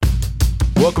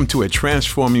Welcome to A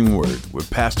Transforming Word with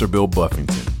Pastor Bill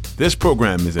Buffington. This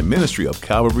program is a ministry of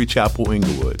Calvary Chapel,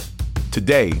 Inglewood.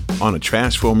 Today on A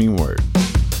Transforming Word.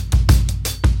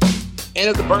 And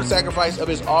if the burnt sacrifice of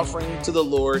his offering to the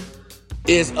Lord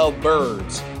is of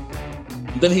birds,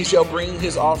 then he shall bring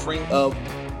his offering of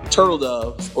turtle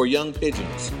doves or young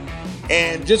pigeons.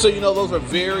 And just so you know, those are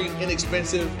very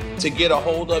inexpensive to get a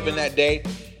hold of in that day.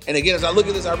 And again, as I look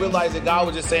at this, I realize that God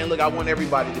was just saying, look, I want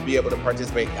everybody to be able to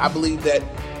participate. I believe that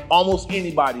almost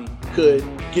anybody could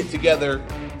get together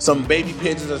some baby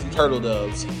pigeons or some turtle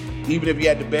doves, even if you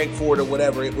had to beg for it or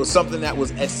whatever. It was something that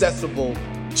was accessible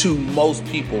to most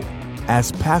people.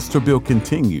 As Pastor Bill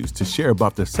continues to share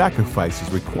about the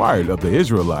sacrifices required of the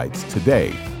Israelites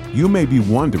today, you may be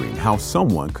wondering how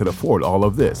someone could afford all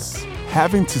of this.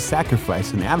 Having to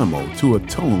sacrifice an animal to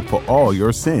atone for all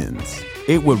your sins.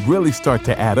 It would really start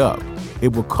to add up.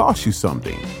 It will cost you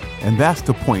something. And that's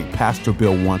the point Pastor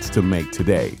Bill wants to make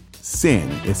today. Sin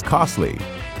is costly,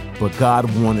 but God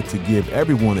wanted to give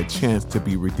everyone a chance to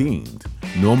be redeemed,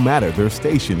 no matter their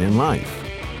station in life.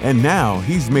 And now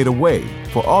he's made a way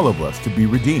for all of us to be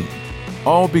redeemed,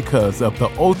 all because of the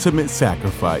ultimate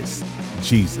sacrifice,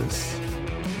 Jesus.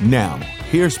 Now,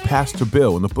 here's Pastor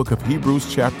Bill in the book of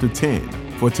Hebrews chapter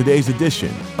 10 for today's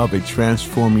edition of A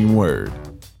Transforming Word.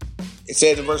 It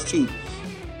says in verse 2,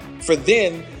 "For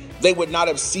then they would not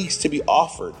have ceased to be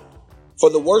offered, for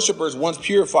the worshipers once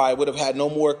purified would have had no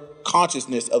more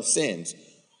consciousness of sins.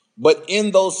 But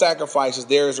in those sacrifices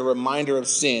there is a reminder of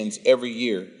sins every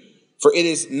year. For it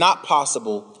is not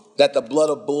possible that the blood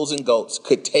of bulls and goats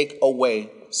could take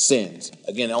away sins."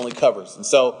 Again, it only covers. And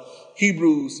so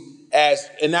Hebrews, as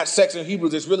in that section of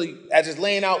Hebrews, is really, as it's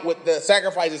laying out what the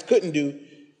sacrifices couldn't do,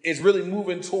 is really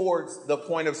moving towards the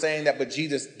point of saying that, but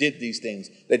Jesus did these things,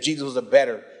 that Jesus was a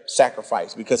better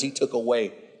sacrifice because he took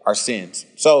away our sins.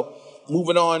 So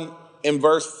moving on in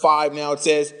verse 5 now, it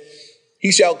says,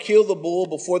 "He shall kill the bull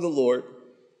before the Lord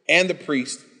and the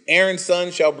priest. Aaron's son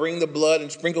shall bring the blood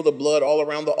and sprinkle the blood all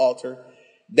around the altar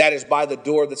that is by the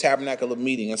door of the tabernacle of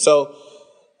meeting." And so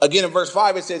again, in verse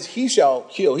 5, it says, he shall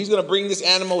kill. He's going to bring this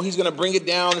animal. He's going to bring it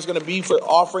down. It's going to be for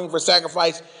offering, for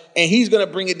sacrifice. And he's going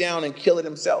to bring it down and kill it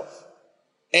himself.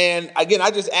 And again, I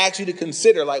just ask you to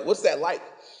consider, like, what's that like?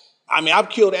 I mean,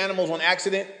 I've killed animals on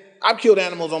accident. I've killed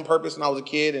animals on purpose when I was a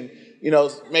kid and,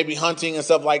 maybe hunting and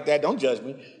stuff like that. Don't judge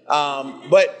me.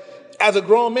 But as a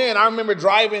grown man, I remember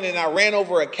driving and I ran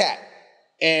over a cat.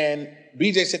 And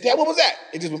BJ said, "Dad, what was that?"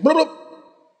 It just went bloop, bloop.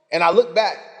 And I looked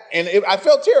back. And I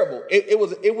felt terrible.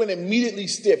 It went immediately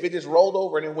stiff. It just rolled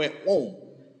over and it went boom.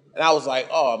 And I was like,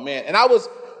 oh man. And I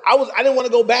didn't want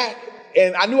to go back.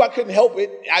 And I knew I couldn't help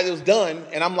it. I was done.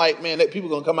 And I'm like, man, people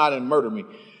are going to come out and murder me.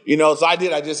 So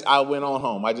I went on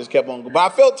home. I just kept on going. But I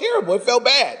felt terrible. It felt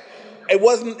bad. It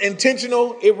wasn't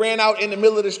intentional. It ran out in the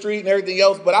middle of the street and everything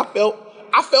else. But I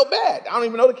felt bad. I don't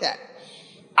even know the cat.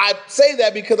 I say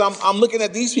that because I'm looking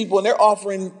at these people and they're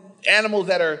offering animals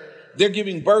they're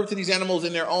giving birth to these animals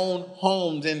in their own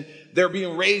homes, and they're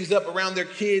being raised up around their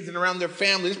kids and around their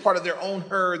family. It's part of their own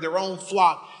herd, their own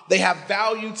flock. They have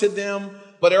value to them,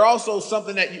 but they're also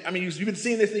something that, you've been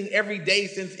seeing this thing every day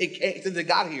since it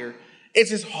got here. It's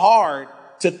just hard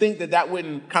to think that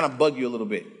wouldn't kind of bug you a little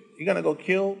bit. You're going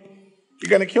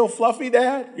to kill Fluffy,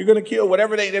 Dad? You're going to kill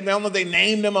whatever I don't know if they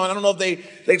named them. I don't know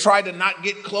if they tried to not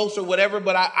get close or whatever,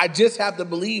 but I just have to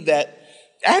believe that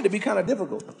it had to be kind of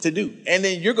difficult to do. And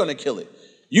then you're going to kill it.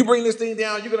 You bring this thing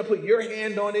down, you're going to put your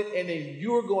hand on it, and then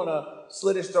you're going to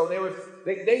slit its throat.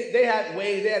 They had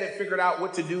ways, they had it figured out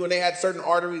what to do, and they had certain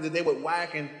arteries that they would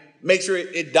whack and make sure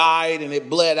it died and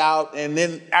it bled out, and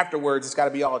then afterwards it's got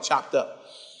to be all chopped up.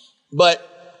 But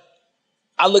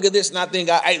I look at this and I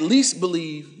think I at least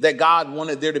believe that God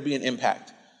wanted there to be an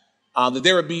impact, that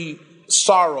there would be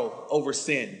sorrow over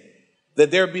sin, that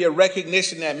there would be a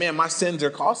recognition that, man, my sins are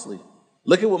costly.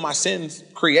 Look at what my sins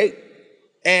create.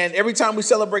 And every time we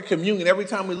celebrate communion, every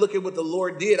time we look at what the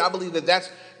Lord did, I believe that's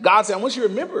God saying, I want you to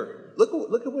remember, look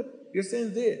at what your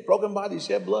sins did. Broken body,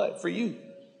 shed blood for you.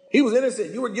 He was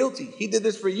innocent. You were guilty. He did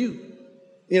this for you.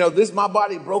 This is my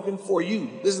body broken for you.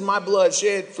 This is my blood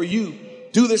shed for you.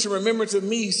 Do this in remembrance of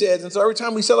me, he says. And so every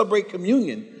time we celebrate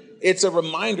communion, it's a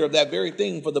reminder of that very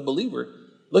thing for the believer.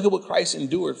 Look at what Christ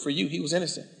endured for you. He was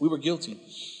innocent. We were guilty.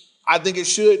 I think it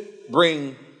should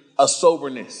bring a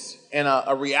soberness and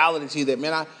a reality that,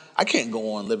 man, I can't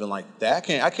go on living like that.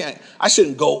 I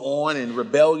shouldn't go on in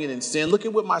rebellion and sin. Look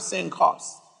at what my sin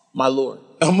costs, my Lord.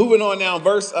 Moving on now,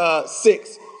 verse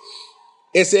 6,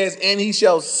 it says, "And he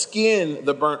shall skin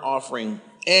the burnt offering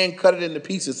and cut it into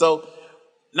pieces." So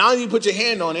now you put your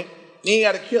hand on it, then you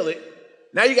got to kill it.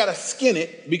 Now you got to skin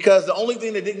it because the only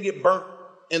thing that didn't get burnt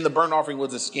in the burnt offering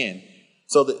was the skin.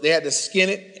 So they had to skin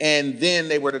it, and then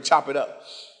they were to chop it up.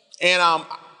 And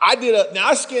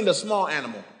I skinned a small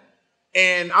animal.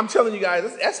 And I'm telling you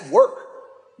guys, that's work.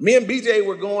 Me and BJ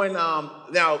were going,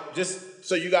 now, just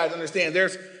so you guys understand,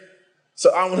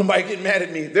 so I don't want nobody getting mad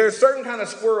at me. There's certain kind of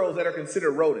squirrels that are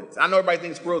considered rodents. I know everybody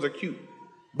thinks squirrels are cute.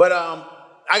 But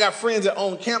I got friends that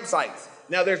own campsites.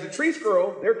 Now, there's the tree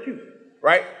squirrel. They're cute,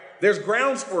 right? There's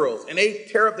ground squirrels, and they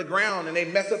tear up the ground, and they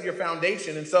mess up your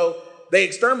foundation, and so they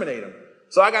exterminate them.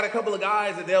 So I got a couple of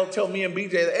guys that they'll tell me and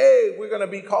BJ that, hey, we're going to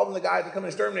be calling the guys to come and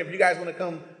exterminate. If you guys want to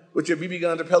come with your BB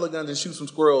guns or pellet guns and shoot some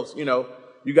squirrels,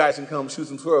 you guys can come shoot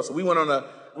some squirrels. So we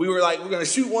were like, we're going to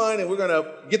shoot one, and we're going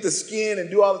to get the skin and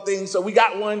do all the things. So we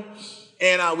got one,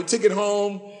 and we took it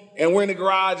home, and we're in the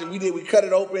garage, and we cut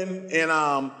it open,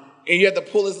 and you had to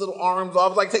pull his little arms off. It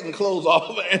was like taking clothes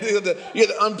off, and you had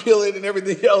to unpeel it and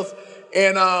everything else,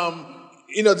 and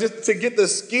just to get the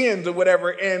skins or whatever.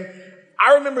 And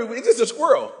I remember it's just a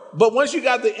squirrel, but once you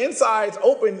got the insides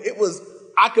open,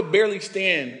 I could barely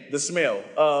stand the smell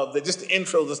of the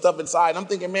intros, the stuff inside. I'm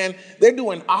thinking, man, they're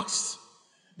doing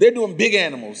big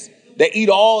animals that eat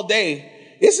all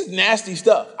day. This is nasty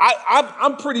stuff.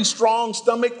 I'm pretty strong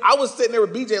stomach. I was sitting there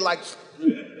with BJ like,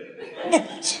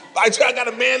 I got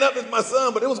to man up as my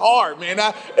son, but it was hard, man.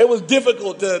 It was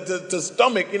difficult to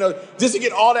stomach, just to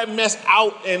get all that mess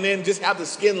out and then just have the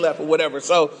skin left or whatever.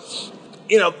 So,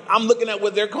 I'm looking at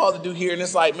what they're called to do here, and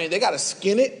it's like, man, they got to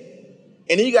skin it,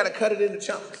 and then you got to cut it into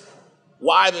chunks.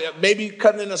 Why? Maybe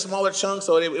cutting it into smaller chunks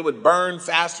so it would burn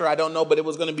faster. I don't know, but it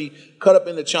was going to be cut up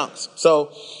into chunks.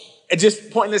 So, and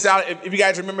just pointing this out, if you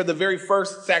guys remember the very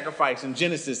first sacrifice in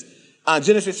Genesis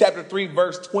chapter 3,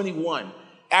 verse 21,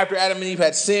 after Adam and Eve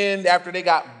had sinned, after they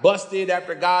got busted,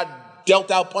 after God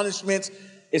dealt out punishments,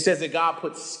 it says that God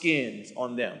put skins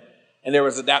on them. And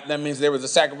that means there was a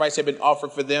sacrifice that had been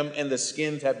offered for them, and the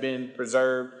skins have been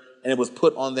preserved, and it was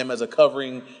put on them as a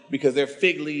covering because their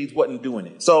fig leaves wasn't doing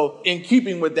it. So in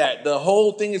keeping with that, the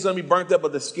whole thing is going to be burnt up,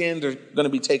 but the skins are going to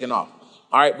be taken off.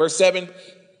 All right, verse 7,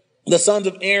 the sons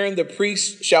of Aaron, the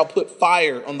priests, shall put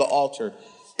fire on the altar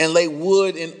and lay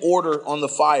wood in order on the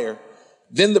fire.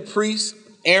 Then the priests,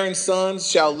 Aaron's sons,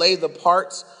 shall lay the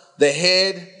parts, the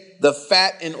head, the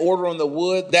fat in order on the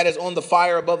wood that is on the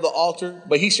fire above the altar.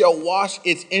 But he shall wash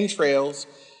its entrails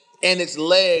and its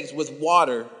legs with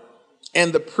water.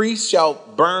 And the priest shall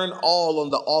burn all on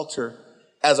the altar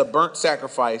as a burnt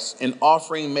sacrifice, an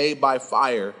offering made by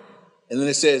fire. And then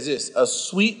it says this, a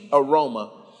sweet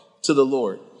aroma to the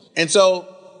Lord. And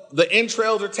so the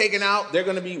entrails are taken out. They're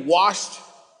going to be washed.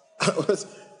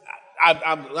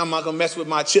 I'm not going to mess with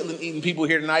my chitlin eating people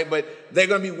here tonight, but they're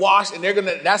going to be washed, and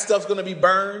that stuff's going to be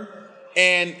burned.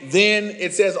 And then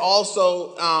it says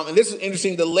also, and this is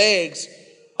interesting, the legs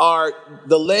are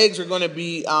going to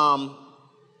be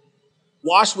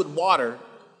washed with water,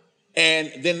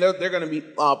 and then they're going to be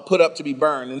put up to be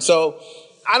burned. And so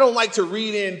I don't like to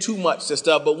read in too much to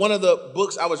stuff, but one of the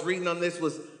books I was reading on this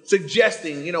was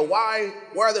suggesting, why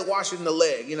are they washing the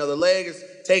leg? The leg is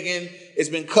taken, it's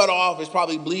been cut off, it's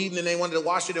probably bleeding, and they wanted to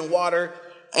wash it in water.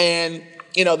 And,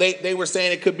 they were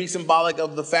saying it could be symbolic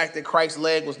of the fact that Christ's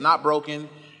leg was not broken.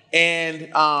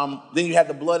 And then you had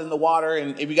the blood in the water.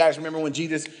 And if you guys remember when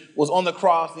Jesus was on the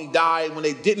cross and he died, when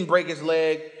they didn't break his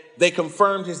leg, they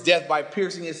confirmed his death by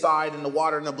piercing his side, and the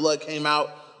water and the blood came out.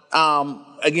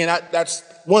 That's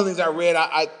one of the things I read.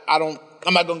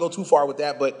 I'm not going to go too far with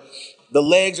that, but the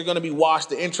legs are going to be washed.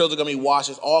 The entrails are going to be washed.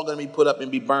 It's all going to be put up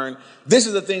and be burned. This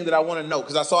is the thing that I want to know,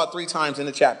 because I saw it 3 times in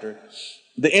the chapter.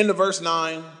 The end of verse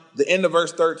 9, the end of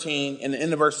verse 13, and the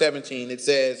end of verse 17, it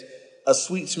says, a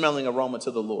sweet smelling aroma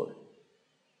to the Lord.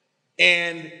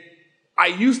 And I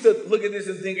used to look at this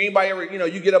and think, anybody ever,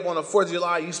 you get up on the 4th of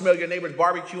July, you smell your neighbor's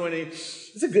barbecue, and it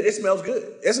smells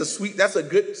good. That's a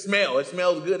good smell. It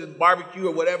smells good. It's barbecue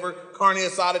or whatever, carne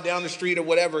asada down the street or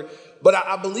whatever. But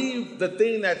I believe the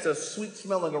thing that's a sweet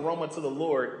smelling aroma to the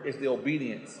Lord is the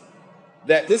obedience.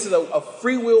 That this is a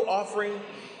free will offering,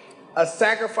 a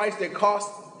sacrifice that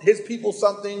costs his people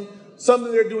something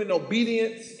they're doing in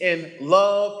obedience and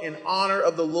love and honor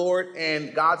of the Lord.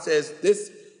 And God says,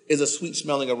 this is a sweet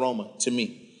smelling aroma to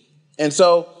me. And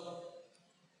so,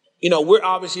 we're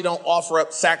obviously don't offer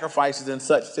up sacrifices and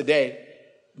such today,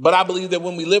 but I believe that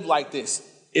when we live like this,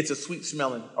 it's a sweet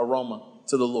smelling aroma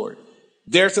to the Lord.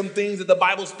 There are some things that the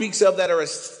Bible speaks of that are a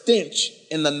stench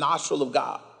in the nostril of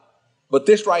God. But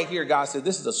this right here, God said,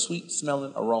 this is a sweet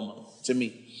smelling aroma to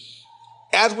me.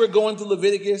 As we're going through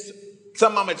Leviticus,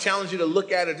 something I'm going to challenge you to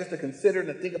look at or just to consider and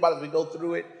to think about as we go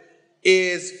through it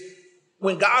is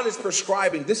when God is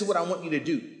prescribing, this is what I want you to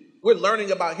do. We're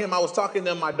learning about him. I was talking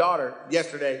to my daughter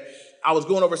yesterday, I was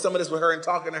going over some of this with her and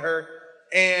talking to her.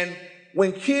 And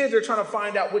when kids are trying to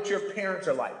find out what your parents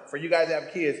are like, for you guys that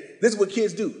have kids, this is what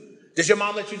kids do. Does your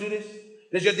mom let you do this?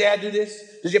 Does your dad do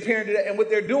this? Does your parent do that? And what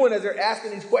they're doing is they're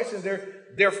asking these questions.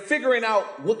 They're figuring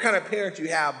out what kind of parents you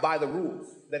have by the rules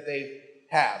that they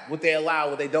have, what they allow,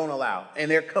 what they don't allow.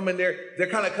 And they're kind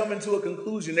of coming to a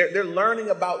conclusion. They're learning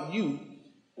about you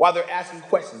while they're asking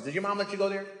questions. Did your mom let you go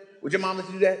there? Would your mom let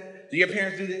you do that? Do your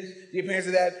parents do this? Do your parents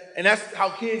do that? And that's how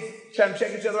kids try to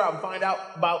check each other out and find out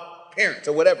about parents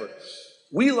or whatever.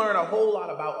 We learn a whole lot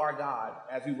about our God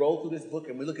as we roll through this book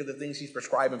and we look at the things he's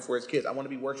prescribing for his kids. I want to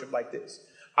be worshiped like this.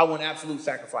 I want absolute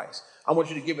sacrifice. I want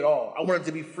you to give it all. I want it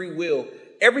to be free will.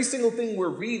 Every single thing we're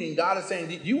reading, God is saying,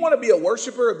 do you want to be a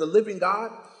worshiper of the living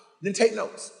God? Then take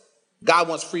notes. God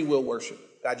wants free will worship.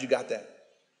 God, you got that.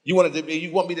 You want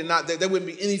me to not, there wouldn't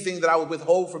be anything that I would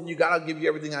withhold from you. God, I'll give you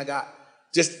everything I got.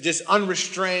 Just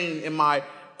unrestrained in my,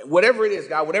 whatever it is,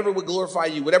 God, whatever would glorify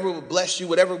you, whatever would bless you,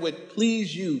 whatever would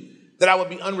please you, that I would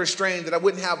be unrestrained, that I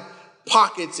wouldn't have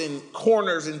pockets and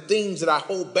corners and things that I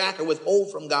hold back or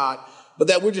withhold from God, but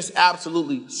that we're just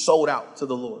absolutely sold out to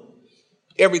the Lord.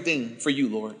 Everything for you,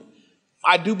 Lord.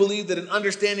 I do believe that an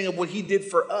understanding of what he did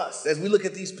for us, as we look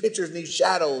at these pictures and these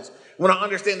shadows, when I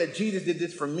understand that Jesus did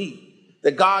this for me,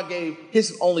 that God gave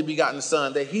his only begotten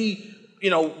son, that he,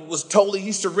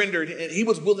 he surrendered and he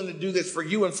was willing to do this for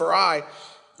you and for I,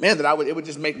 man, it would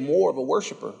just make more of a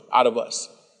worshiper out of us.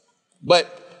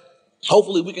 But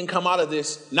hopefully we can come out of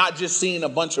this not just seeing a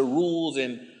bunch of rules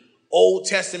and Old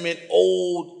Testament,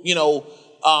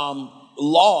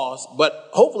 laws, but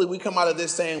hopefully we come out of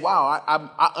this saying, wow,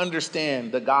 I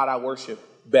understand the God I worship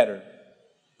better.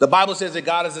 The Bible says that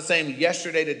God is the same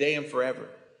yesterday, today, and forever.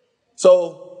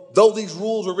 So though these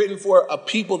rules were written for a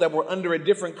people that were under a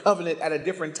different covenant at a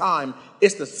different time,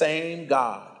 it's the same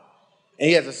God. And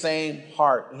he has the same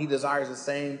heart. And he desires the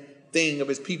same thing of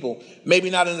his people. Maybe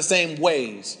not in the same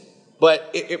ways,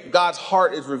 but God's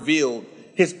heart is revealed.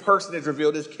 His person is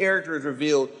revealed. His character is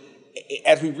revealed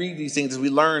as we read these things, as we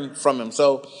learn from him.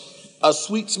 So a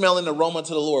sweet smelling aroma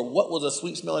to the Lord. What was a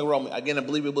sweet smelling aroma? Again, I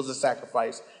believe it was a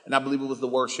sacrifice, and I believe it was the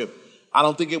worship. I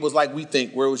don't think it was like we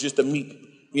think, where it was just the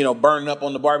meat, burning up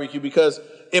on the barbecue, because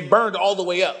it burned all the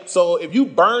way up. So if you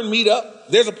burn meat up,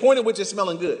 there's a point at which it's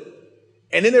smelling good.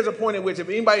 And then there's a point at which, if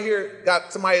anybody here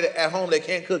got somebody at home that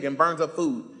can't cook and burns up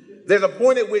food, there's a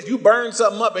point at which you burn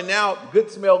something up and now good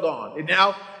smell gone. And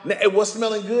now it was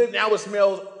smelling good. Now it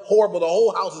smells horrible. The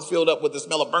whole house is filled up with the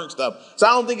smell of burnt stuff. So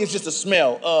I don't think it's just the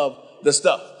smell of the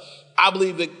stuff. I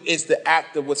believe that it's the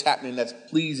act of what's happening that's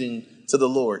pleasing to the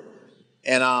Lord.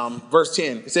 And verse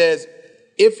 10, it says,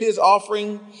 if his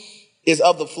offering is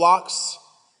of the flocks,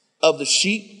 of the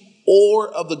sheep, or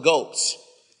of the goats,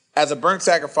 as a burnt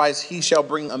sacrifice, he shall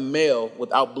bring a male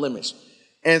without blemish.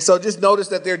 And so just notice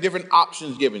that there are different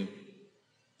options given.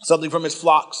 Something from his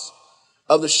flocks,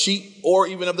 of the sheep, or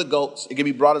even of the goats. It can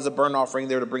be brought as a burnt offering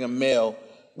there to bring a male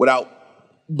without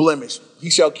blemish. He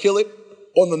shall kill it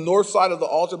on the north side of the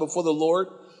altar before the Lord.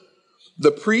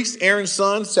 The priest, Aaron's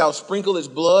sons, shall sprinkle its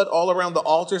blood all around the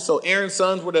altar. So Aaron's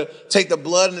sons were to take the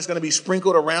blood and it's going to be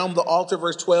sprinkled around the altar,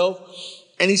 verse 12.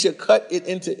 And he shall cut it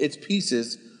into its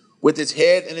pieces with its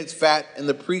head and its fat, and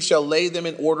the priest shall lay them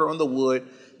in order on the wood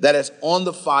that is on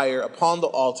the fire upon the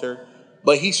altar.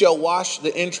 But he shall wash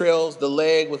the entrails, the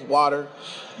leg with water.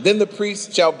 Then the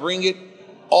priest shall bring it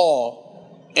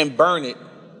all and burn it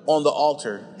on the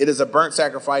altar. It is a burnt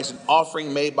sacrifice, an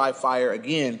offering made by fire.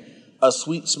 Again, a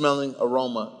sweet smelling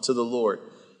aroma to the Lord.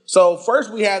 So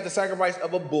first we have the sacrifice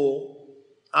of a bull.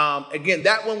 Again,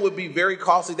 that one would be very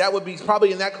costly. That would be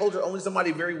probably in that culture, only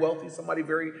somebody very wealthy, somebody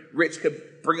very rich could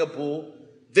bring a bull.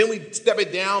 Then we step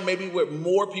it down. Maybe what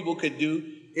more people could do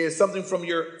is something from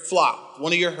your flock,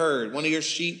 one of your herd, one of your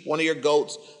sheep, one of your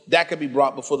goats. That could be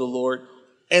brought before the Lord.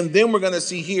 And then we're going to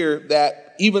see here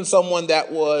that even someone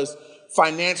that was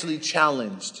financially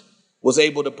challenged was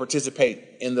able to participate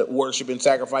in the worship and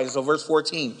sacrifices. So verse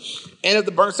 14, and if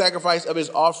the burnt sacrifice of his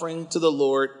offering to the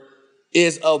Lord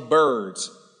is of birds,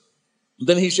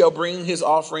 then he shall bring his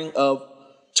offering of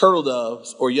turtle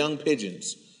doves or young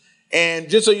pigeons. And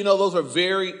just so you know, those are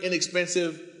very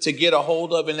inexpensive to get a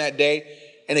hold of in that day.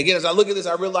 And again, as I look at this,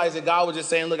 I realize that God was just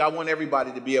saying, look, I want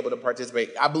everybody to be able to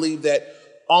participate. I believe that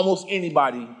almost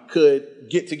anybody could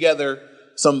get together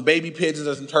some baby pigeons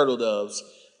or some turtle doves,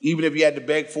 even if you had to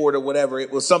beg for it or whatever.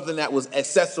 It was something that was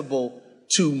accessible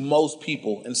to most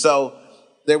people. And so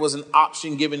there was an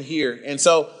option given here. And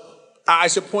so I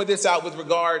should point this out with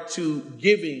regard to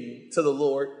giving to the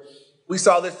Lord. We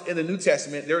saw this in the New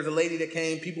Testament. There was a lady that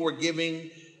came, people were giving,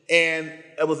 and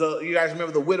it was you guys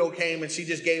remember the widow came and she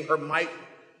just gave her mite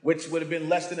which would have been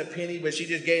less than a penny, but she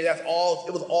just gave, that's all,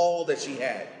 it was all that she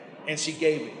had, and she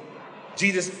gave it.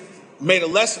 Jesus made a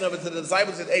lesson of it to the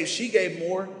disciples and said, hey, she gave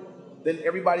more than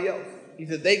everybody else. He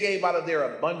said they gave out of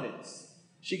their abundance.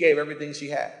 She gave everything she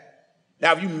had.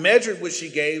 Now, if you measured what she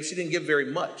gave, she didn't give very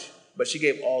much, but she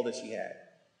gave all that she had.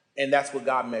 And that's what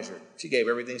God measured. She gave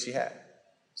everything she had.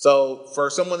 So for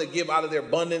someone to give out of their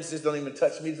abundance, this don't even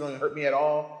touch me, this don't even hurt me at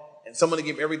all. And someone to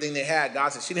give everything they had, God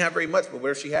said she didn't have very much, but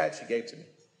where she had, she gave to me.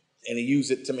 And he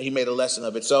used it to me. He made a lesson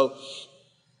of it. So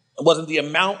it wasn't the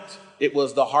amount, it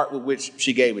was the heart with which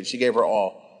she gave it. She gave her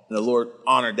all. And the Lord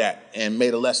honored that and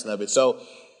made a lesson of it. So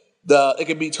it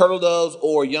could be turtle doves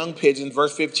or young pigeons.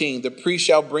 Verse 15, the priest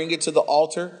shall bring it to the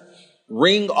altar,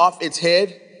 wring off its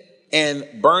head,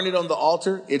 and burn it on the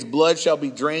altar. Its blood shall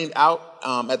be drained out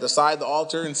at the side of the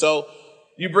altar. And so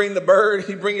you bring the bird,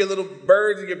 you bring your little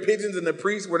birds and your pigeons, and the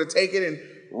priest were to take it and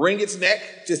wring its neck.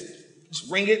 Just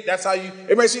wring it. That's how you,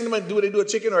 everybody seen them do what they do a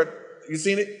chicken, or you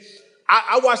seen it?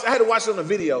 I had to watch it on a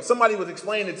video. Somebody was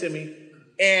explaining it to me,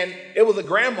 and it was a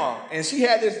grandma, and she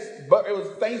had this, it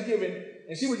was Thanksgiving,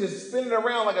 and she was just spinning it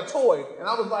around like a toy. And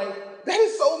I was like, that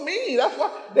is so mean. That's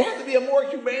why there has to be a more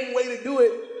humane way to do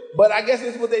it. But I guess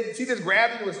it's what she just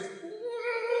grabbed it,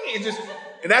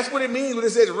 and that's what it means when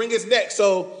it says wring its neck.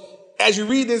 So as you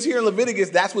read this here in Leviticus,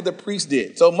 that's what the priest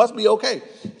did. So it must be okay.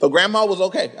 So grandma was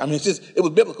okay. I mean, it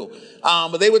was biblical.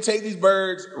 But they would take these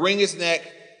birds, wring its neck,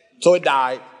 so it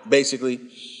died, basically.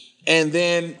 And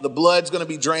then the blood's going to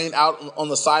be drained out on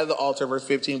the side of the altar, verse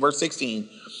 15. Verse 16,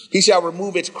 he shall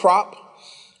remove its crop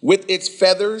with its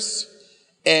feathers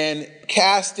and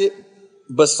cast it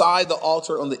beside the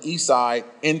altar on the east side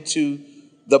into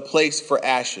the place for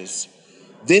ashes.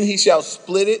 Then he shall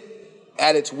split it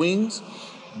at its wings,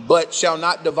 but shall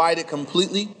not divide it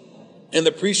completely. And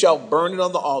the priest shall burn it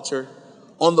on the altar,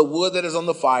 on the wood that is on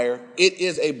the fire. It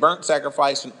is a burnt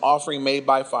sacrifice, an offering made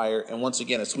by fire, and once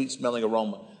again, a sweet smelling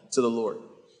aroma to the Lord.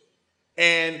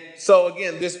 And so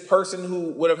again, this person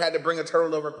who would have had to bring a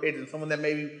turtle dove or pigeon, someone that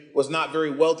maybe was not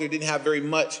very wealthy, didn't have very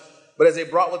much, but as they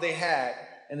brought what they had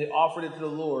and they offered it to the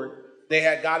Lord, they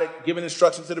had got it, given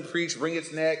instructions to the priest, wring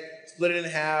its neck, split it in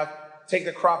half, take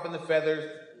the crop and the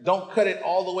feathers. Don't cut it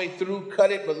all the way through,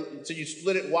 cut it so you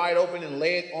split it wide open and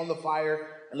lay it on the fire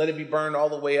and let it be burned all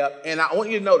the way up. And I want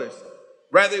you to notice,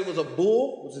 whether it was a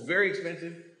bull, which is very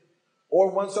expensive,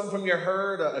 or something from your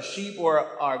herd, a sheep or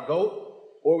a goat,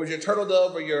 or was your turtle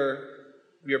dove or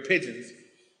your pigeons,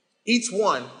 each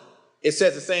one, it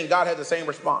says the same, God had the same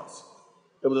response.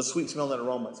 It was a sweet smelling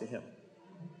aroma to him.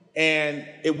 And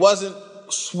it wasn't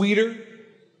sweeter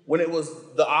when it was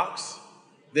the ox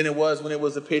than it was when it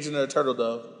was a pigeon or a turtle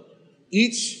dove.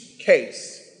 Each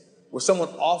case where someone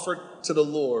offered to the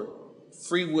Lord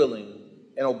free willing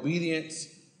and obedience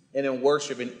and in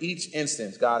worship, in each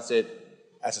instance, God said,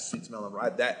 that's a sweet smelling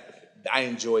aroma. I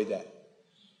enjoy that.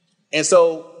 And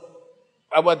so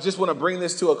I just want to bring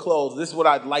this to a close. This is what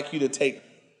I'd like you to take.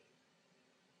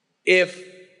 If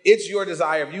it's your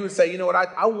desire, if you would say, you know what,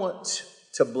 I want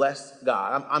to bless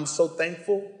God. I'm so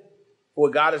thankful for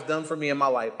what God has done for me in my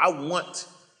life.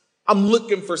 I'm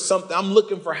looking for something. I'm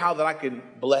looking for how that I can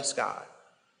bless God,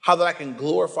 how that I can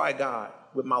glorify God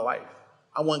with my life.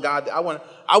 I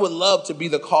would love to be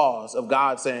the cause of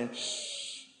God saying,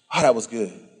 oh, that was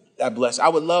good. That blessed. I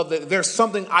would love that there's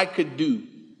something I could do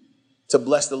to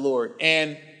bless the Lord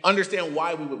and understand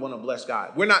why we would want to bless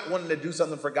God. We're not wanting to do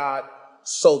something for God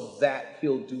so that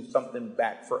he'll do something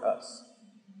back for us.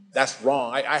 That's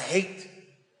wrong. I hate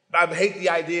the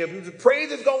idea of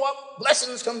praises go up,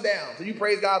 blessings come down. So you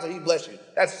praise God so he bless you.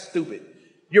 That's stupid.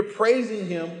 You're praising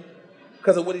him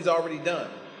because of what he's already done.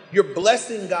 You're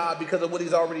blessing God because of what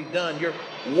he's already done. You're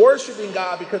worshiping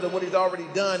God because of what he's already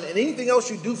done. And anything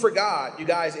else you do for God, you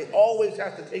guys, it always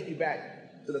has to take you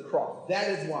back to the cross. That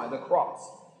is why, the cross.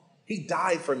 He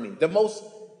died for me. The most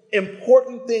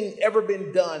important thing ever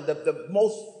been done, the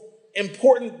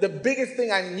biggest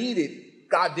thing I needed,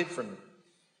 God did for me.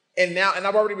 And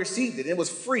I've already received it. It was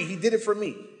free. He did it for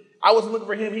me. I wasn't looking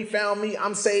for him. He found me.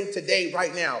 I'm saved today,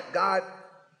 right now. God,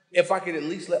 if I could at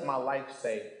least let my life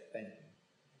say thank you.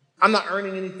 I'm not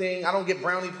earning anything. I don't get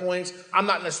brownie points. I'm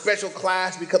not in a special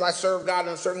class because I serve God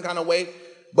in a certain kind of way.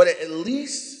 But at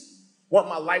least want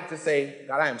my life to say,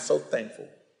 God, I am so thankful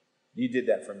you did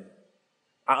that for me.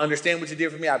 I understand what you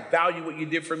did for me. I value what you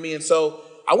did for me. And so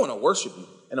I want to worship you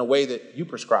in a way that you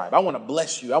prescribe. I want to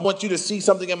bless you. I want you to see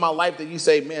something in my life that you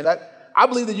say, man, I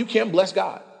believe that you can bless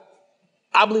God.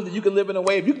 I believe that you can live in a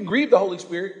way, if you can grieve the Holy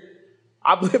Spirit,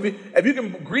 I believe if you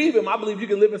can grieve him, I believe you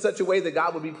can live in such a way that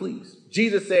God would be pleased.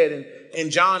 Jesus said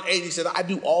in John 8, he said, I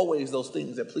do always those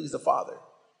things that please the Father.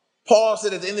 Paul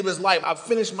said at the end of his life, I've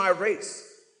finished my race.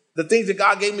 The things that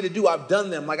God gave me to do, I've done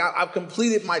them. Like I've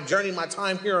completed my journey, my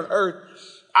time here on earth.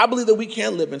 I believe that we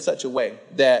can live in such a way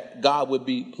that God would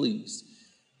be pleased.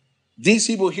 These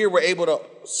people here were able to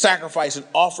sacrifice and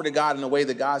offer to God in a way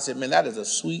that God said, man, that is a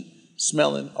sweet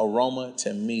smelling aroma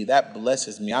to me. That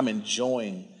blesses me. I'm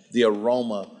enjoying the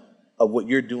aroma of what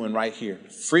you're doing right here.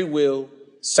 Free will,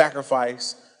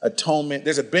 sacrifice, atonement.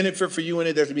 There's a benefit for you in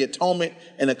it. There's to be atonement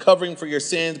and a covering for your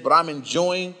sins. But I'm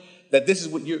enjoying that this is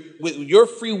what with your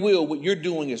free will, what you're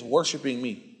doing is worshiping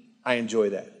me. I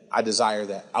enjoy that. I desire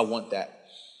that. I want that.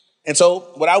 And so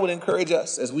what I would encourage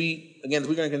us as we're going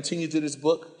to continue through this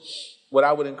book, what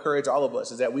I would encourage all of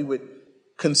us is that we would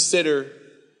consider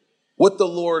what the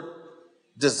Lord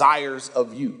desires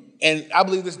of you. And I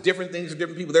believe there's different things for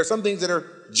different people. There are some things that are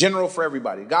general for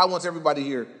everybody. God wants everybody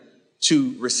here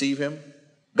to receive him.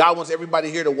 God wants everybody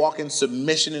here to walk in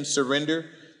submission and surrender.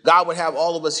 God would have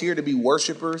all of us here to be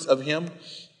worshipers of him.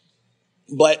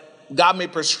 But God may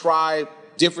prescribe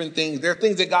different things. There are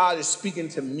things that God is speaking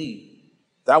to me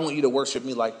that I want you to worship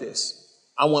me like this.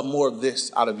 I want more of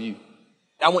this out of you.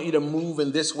 I want you to move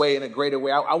in this way, in a greater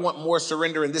way. I want more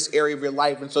surrender in this area of your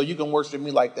life. And so you can worship me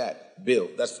like that. Bill,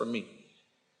 that's for me.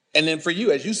 And then for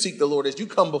you, as you seek the Lord, as you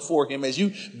come before him, as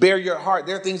you bear your heart,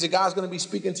 there are things that God's going to be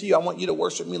speaking to you. I want you to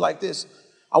worship me like this.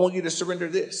 I want you to surrender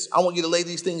this. I want you to lay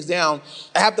these things down.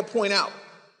 I have to point out,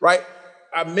 right?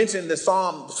 I mentioned the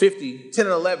Psalm 50, 10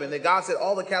 and 11, that God said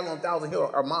all the cattle on 1,000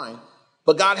 hills are mine.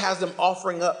 But God has them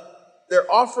offering up. They're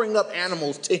offering up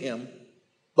animals to him.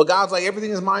 But God's like,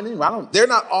 everything is mine anyway. They're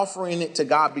not offering it to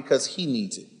God because he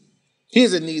needs it. He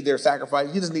doesn't need their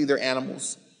sacrifice. He doesn't need their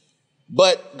animals.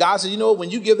 But God said, you know what? When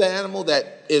you give that animal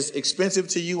that is expensive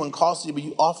to you and costly, but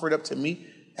you offer it up to me,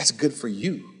 that's good for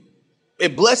you.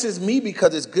 It blesses me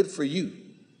because it's good for you,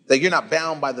 that you're not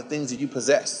bound by the things that you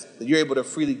possess, that you're able to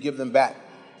freely give them back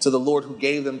to the Lord who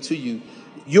gave them to you.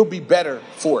 You'll be better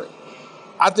for it.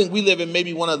 I think we live in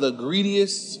maybe one of the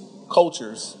greediest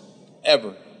cultures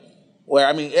ever, where,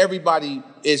 everybody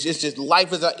is just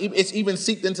life is, it's even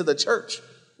seeped into the church,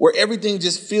 where everything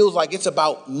just feels like it's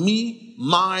about me,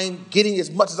 mine, getting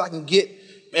as much as I can get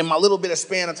in my little bit of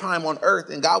span of time on earth.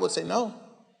 And God would say, no,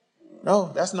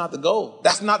 that's not the goal.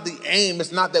 That's not the aim.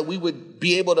 It's not that we would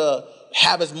be able to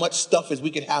have as much stuff as we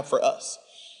could have for us.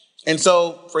 And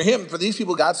so for these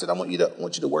people, God said, I want you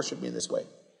to worship me in this way.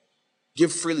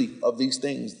 Give freely of these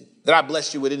things that I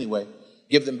blessed you with anyway.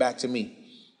 Give them back to me.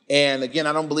 And again,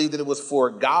 I don't believe that it was for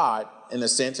God in a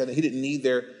sense, and he didn't need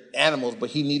their animals,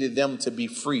 but he needed them to be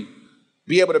free,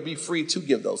 be able to be free to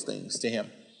give those things to him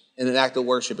in an act of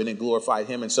worship, and it glorified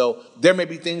him. And so there may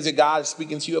be things that God is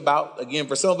speaking to you about. Again,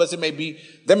 for some of us, there may be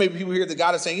people here that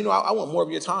God is saying, I want more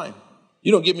of your time.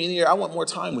 You don't give me any here. I want more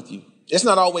time with you. It's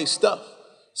not always stuff.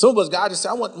 Some of us, God just said,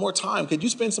 I want more time. Could you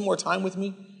spend some more time with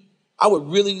me? I would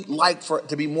really like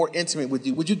to be more intimate with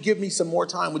you. Would you give me some more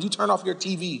time? Would you turn off your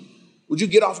TV? Would you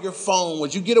get off your phone?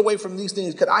 Would you get away from these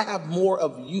things? Could I have more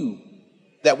of you,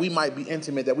 that we might be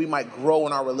intimate, that we might grow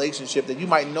in our relationship, that you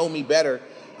might know me better,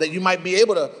 that you might be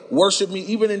able to worship me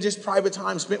even in just private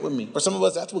time spent with me? For some of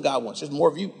us, that's what God wants, just more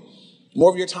of you, more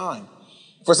of your time.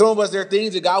 For some of us, there are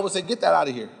things that God would say, get that out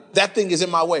of here. That thing is in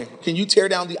my way. Can you tear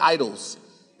down the idols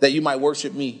that you might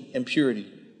worship me in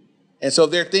purity? And so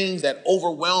there are things that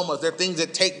overwhelm us. There are things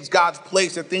that take God's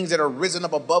place. There are things that are risen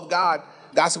up above God.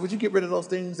 God said, would you get rid of those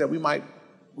things, that we might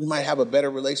have a better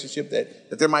relationship,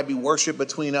 that there might be worship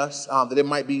between us, that it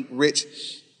might be rich.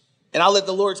 And I'll let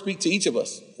the Lord speak to each of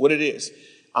us what it is.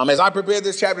 As I prepared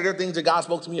this chapter, there are things that God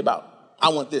spoke to me about. I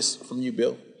want this from you,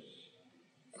 Bill.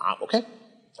 Okay.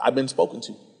 I've been spoken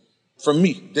to. For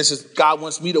me, this is God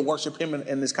wants me to worship him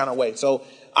in this kind of way. So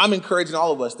I'm encouraging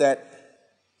all of us that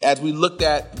as we looked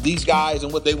at these guys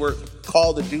and what they were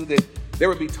called to do, that there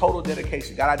would be total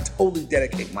dedication. God, I totally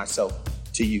dedicate myself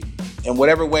to you. In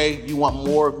whatever way you want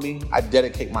more of me, I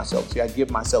dedicate myself to you. I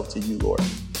give myself to you, Lord.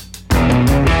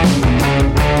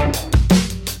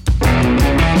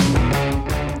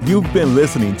 You've been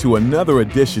listening to another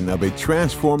edition of A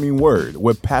Transforming Word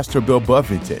with Pastor Bill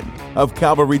Buffington of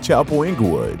Calvary Chapel,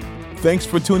 Inglewood. Thanks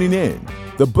for tuning in.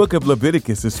 The book of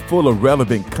Leviticus is full of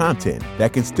relevant content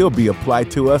that can still be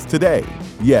applied to us today.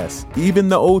 Yes, even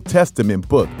the Old Testament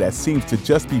book that seems to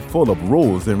just be full of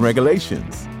rules and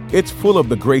regulations. It's full of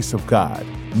the grace of God.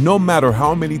 No matter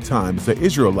how many times the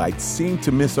Israelites seemed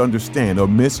to misunderstand or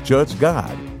misjudge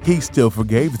God, he still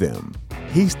forgave them.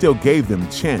 He still gave them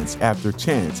chance after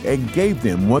chance and gave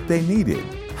them what they needed.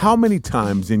 How many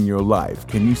times in your life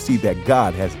can you see that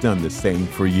God has done the same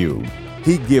for you?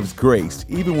 He gives grace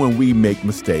even when we make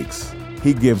mistakes.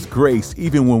 He gives grace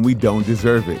even when we don't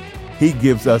deserve it. He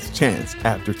gives us chance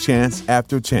after chance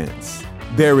after chance.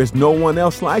 There is no one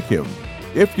else like him.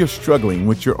 If you're struggling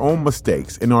with your own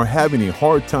mistakes and are having a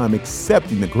hard time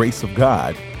accepting the grace of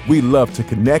God, we love to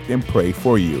connect and pray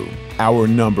for you. Our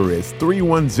number is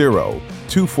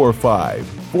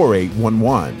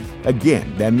 310-245-4811.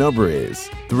 Again, that number is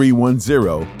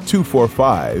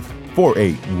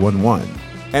 310-245-4811.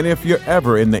 And if you're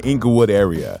ever in the Inglewood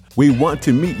area, we want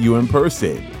to meet you in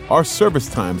person. Our service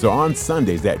times are on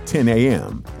Sundays at 10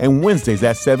 a.m. and Wednesdays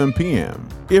at 7 p.m.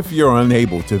 If you're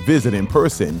unable to visit in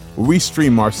person, we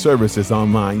stream our services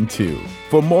online too.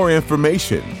 For more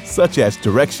information, such as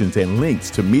directions and links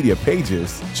to media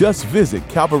pages, just visit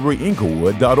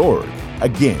calvaryinglewood.org.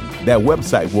 Again, that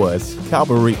website was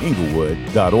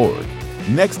calvaryinglewood.org.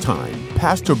 Next time,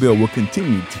 Pastor Bill will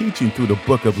continue teaching through the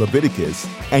book of Leviticus,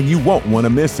 and you won't want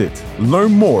to miss it.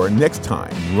 Learn more next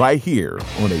time, right here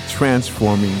on A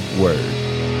Transforming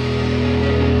Word.